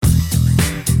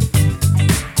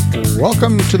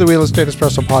Welcome to the Real Estate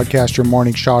Espresso Podcast, your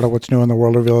morning shot of what's new in the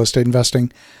world of real estate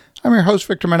investing. I'm your host,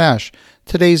 Victor Menashe.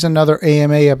 Today's another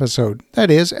AMA episode.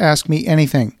 That is, Ask Me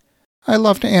Anything. I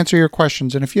love to answer your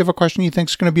questions, and if you have a question you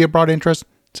think is going to be of broad interest,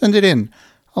 send it in.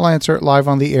 I'll answer it live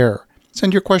on the air.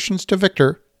 Send your questions to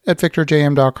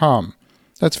victor@victorjm.com.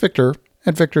 That's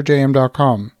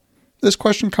victor@victorjm.com. This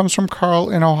question comes from Carl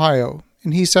in Ohio,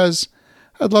 and he says,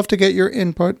 I'd love to get your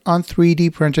input on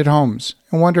 3D printed homes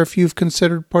and wonder if you've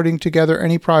considered putting together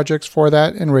any projects for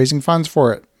that and raising funds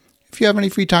for it. If you have any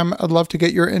free time, I'd love to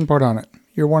get your input on it.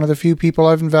 You're one of the few people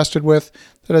I've invested with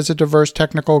that has a diverse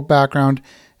technical background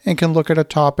and can look at a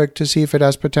topic to see if it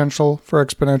has potential for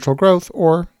exponential growth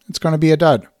or it's going to be a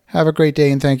dud. Have a great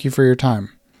day and thank you for your time.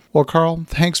 Well, Carl,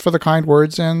 thanks for the kind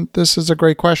words, and this is a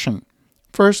great question.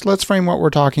 First, let's frame what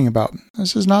we're talking about.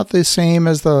 This is not the same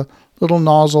as the little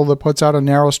nozzle that puts out a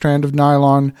narrow strand of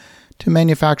nylon to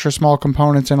manufacture small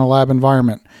components in a lab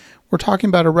environment. We're talking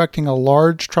about erecting a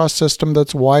large truss system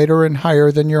that's wider and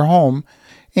higher than your home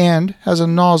and has a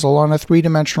nozzle on a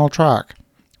three-dimensional track.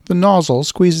 The nozzle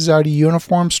squeezes out a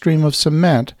uniform stream of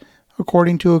cement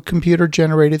according to a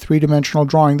computer-generated three-dimensional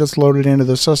drawing that's loaded into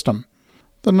the system.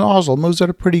 The nozzle moves at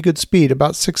a pretty good speed,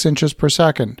 about 6 inches per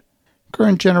second.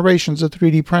 Current generations of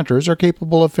 3D printers are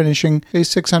capable of finishing a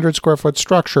 600 square foot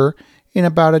structure in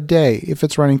about a day if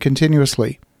it's running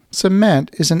continuously. Cement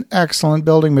is an excellent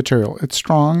building material. It's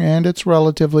strong and it's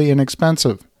relatively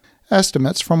inexpensive.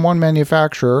 Estimates from one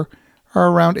manufacturer are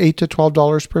around $8 to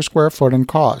 $12 per square foot in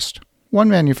cost. One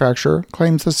manufacturer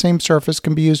claims the same surface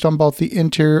can be used on both the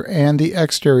interior and the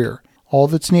exterior. All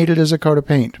that's needed is a coat of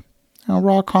paint. Now,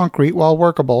 raw concrete, while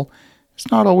workable,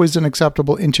 is not always an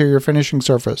acceptable interior finishing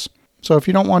surface. So if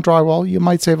you don't want drywall, you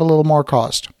might save a little more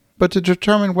cost. But to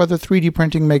determine whether 3D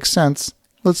printing makes sense,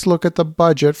 let's look at the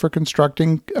budget for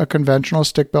constructing a conventional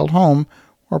stick-built home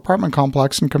or apartment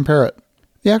complex and compare it.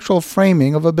 The actual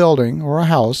framing of a building or a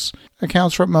house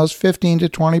accounts for at most 15 to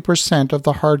 20% of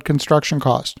the hard construction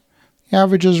cost. The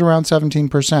average is around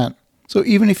 17%. So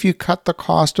even if you cut the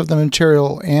cost of the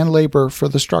material and labor for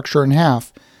the structure in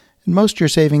half, at most you're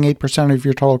saving 8% of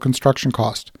your total construction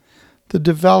cost. The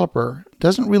developer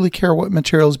doesn't really care what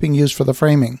material is being used for the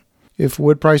framing. If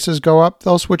wood prices go up,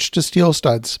 they'll switch to steel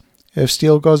studs. If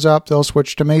steel goes up, they'll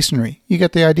switch to masonry. You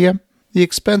get the idea? The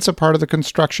expensive part of the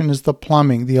construction is the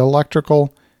plumbing, the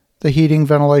electrical, the heating,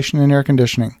 ventilation, and air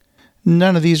conditioning.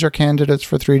 None of these are candidates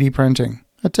for 3D printing.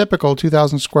 A typical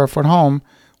 2,000 square foot home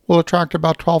will attract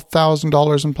about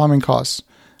 $12,000 in plumbing costs,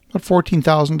 about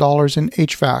 $14,000 in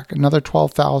HVAC, another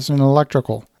 $12,000 in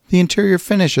electrical. The interior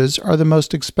finishes are the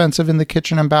most expensive in the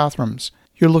kitchen and bathrooms.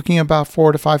 You're looking at about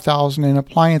 $4,000 to $5,000 in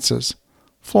appliances.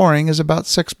 Flooring is about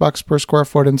 $6 per square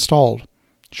foot installed.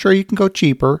 Sure, you can go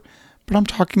cheaper, but I'm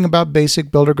talking about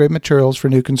basic builder-grade materials for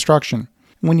new construction.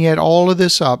 When you add all of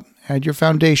this up, add your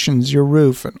foundations, your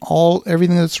roof, and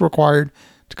everything that's required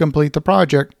to complete the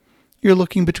project, you're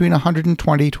looking between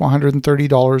 $120 to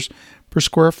 $130 per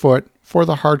square foot for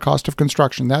the hard cost of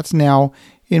construction. That's now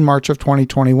in March of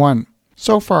 2021.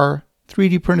 So far,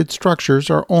 3D printed structures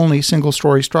are only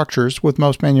single-story structures with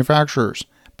most manufacturers,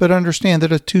 but understand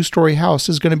that a two-story house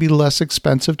is going to be less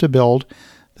expensive to build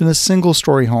than a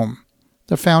single-story home.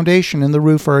 The foundation and the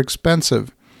roof are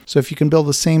expensive, so if you can build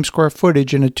the same square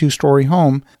footage in a two-story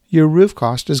home, your roof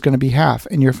cost is going to be half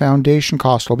and your foundation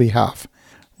cost will be half.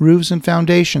 Roofs and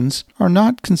foundations are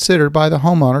not considered by the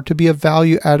homeowner to be a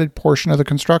value-added portion of the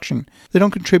construction. They don't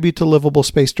contribute to livable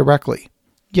space directly.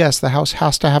 Yes, the house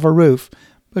has to have a roof,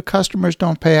 but customers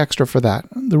don't pay extra for that.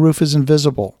 The roof is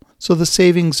invisible, so the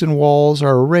savings in walls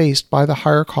are erased by the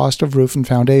higher cost of roof and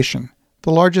foundation.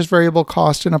 The largest variable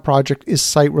cost in a project is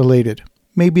site-related.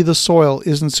 Maybe the soil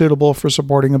isn't suitable for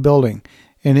supporting a building,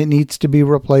 and it needs to be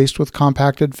replaced with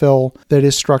compacted fill that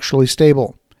is structurally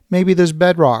stable. Maybe there's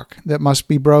bedrock that must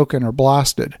be broken or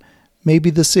blasted.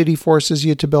 Maybe the city forces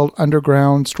you to build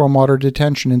underground stormwater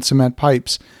detention in cement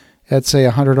pipes at, say,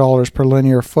 $100 per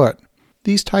linear foot.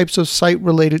 These types of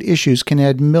site-related issues can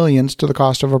add millions to the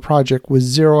cost of a project with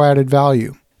zero added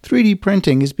value. 3D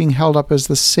printing is being held up as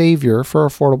the savior for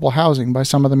affordable housing by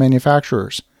some of the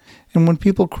manufacturers. And when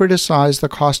people criticize the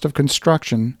cost of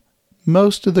construction,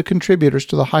 most of the contributors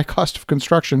to the high cost of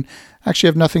construction actually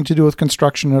have nothing to do with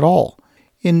construction at all.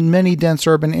 In many dense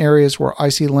urban areas where I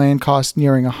see land costs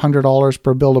nearing $100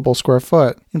 per buildable square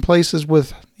foot, in places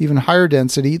with even higher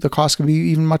density, the cost can be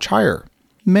even much higher.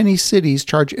 Many cities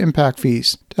charge impact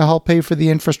fees to help pay for the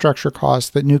infrastructure costs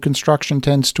that new construction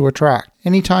tends to attract.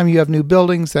 Anytime you have new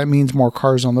buildings, that means more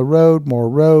cars on the road, more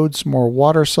roads, more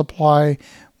water supply,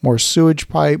 more sewage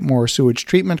pipe, more sewage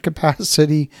treatment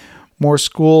capacity, more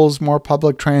schools, more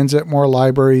public transit, more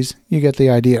libraries. You get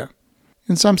the idea.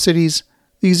 In some cities,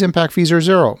 these impact fees are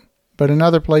zero, but in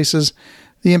other places,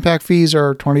 the impact fees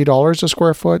are $20 a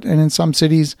square foot, and in some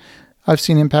cities, I've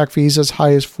seen impact fees as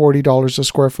high as $40 a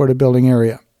square foot of building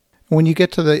area. When you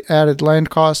get to the added land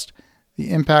cost,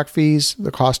 the impact fees,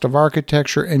 the cost of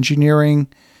architecture, engineering,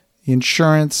 the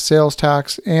insurance, sales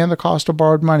tax, and the cost of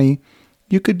borrowed money,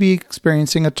 you could be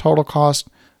experiencing a total cost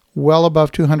well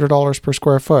above $200 per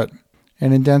square foot.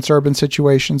 And in dense urban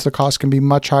situations, the cost can be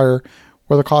much higher,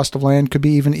 where the cost of land could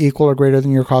be even equal or greater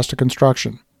than your cost of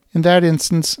construction. In that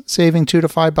instance, saving $2 to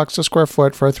 $5 a square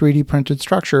foot for a 3D printed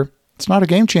structure, it's not a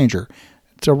game changer.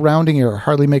 It's a rounding error,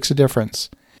 hardly makes a difference.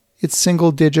 It's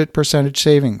single-digit percentage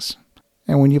savings.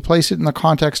 And when you place it in the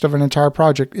context of an entire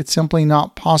project, it's simply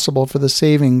not possible for the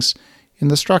savings in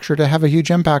the structure to have a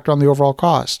huge impact on the overall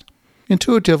cost.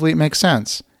 Intuitively, it makes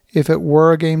sense. If it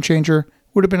were a game changer, it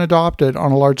would have been adopted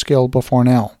on a large scale before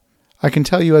now. I can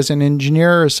tell you as an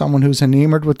engineer, as someone who's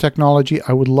enamored with technology,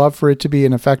 I would love for it to be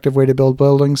an effective way to build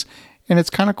buildings, and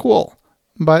it's kind of cool.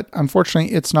 But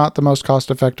unfortunately, it's not the most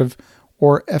cost-effective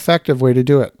or effective way to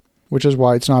do it, which is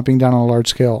why it's not being done on a large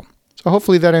scale. So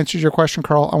hopefully that answers your question,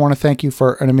 Carl. I want to thank you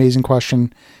for an amazing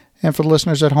question. And for the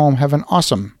listeners at home, have an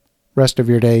awesome rest of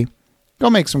your day. Go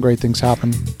make some great things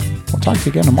happen. We'll talk to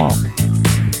you again tomorrow.